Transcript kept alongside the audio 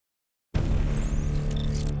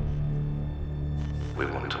We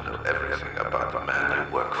want to know everything about the man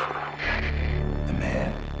you work for. The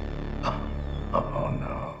man? Oh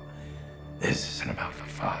no. This isn't about the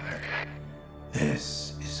father.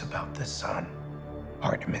 This is about the son,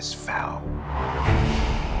 Artemis Fowl.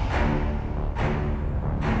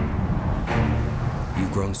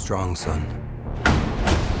 You've grown strong, son.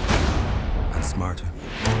 And smarter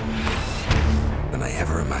than I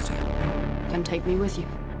ever imagined. Then take me with you.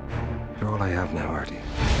 You're all I have now, Artie.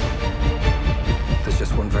 There's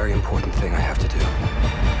just one very important thing I have to do.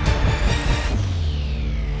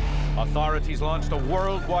 Authorities launched a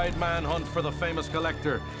worldwide manhunt for the famous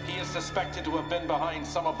collector. He is suspected to have been behind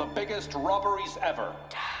some of the biggest robberies ever.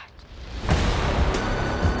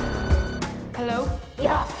 Hello?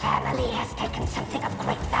 Your family has taken something of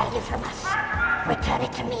great value from us. Return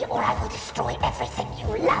it to me or I will destroy everything you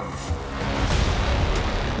love.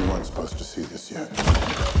 You weren't supposed to see this yet.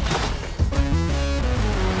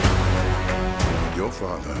 Your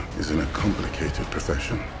father is in a complicated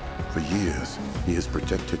profession. For years, he has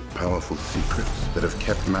protected powerful secrets that have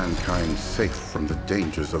kept mankind safe from the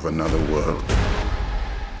dangers of another world.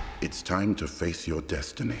 It's time to face your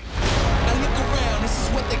destiny. Now look around, this is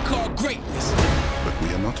what they call greatness. But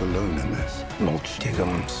we are not alone in this. Mulch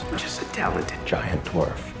Diggum's just a talented giant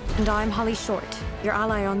dwarf. And I'm Holly Short, your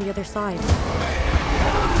ally on the other side.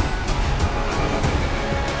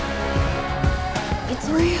 It's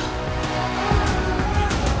real.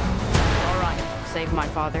 All right, save my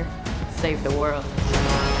father. Save the world.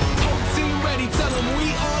 Whole team ready, tell them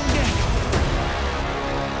we on deck.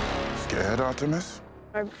 Scared, Artemis?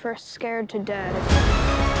 I'm first scared to death.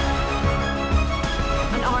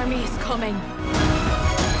 An army is coming.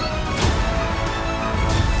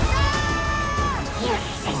 You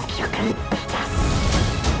think you can beat us?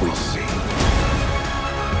 We'll see.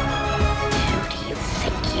 Who do you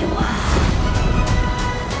think you are?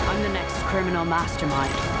 I'm the next criminal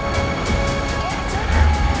mastermind.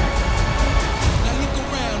 Now look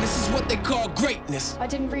around, this is what they call greatness. I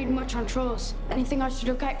didn't read much on trolls. Anything I should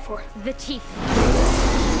look out for? The teeth.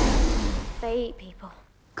 They eat people.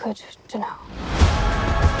 Good to know.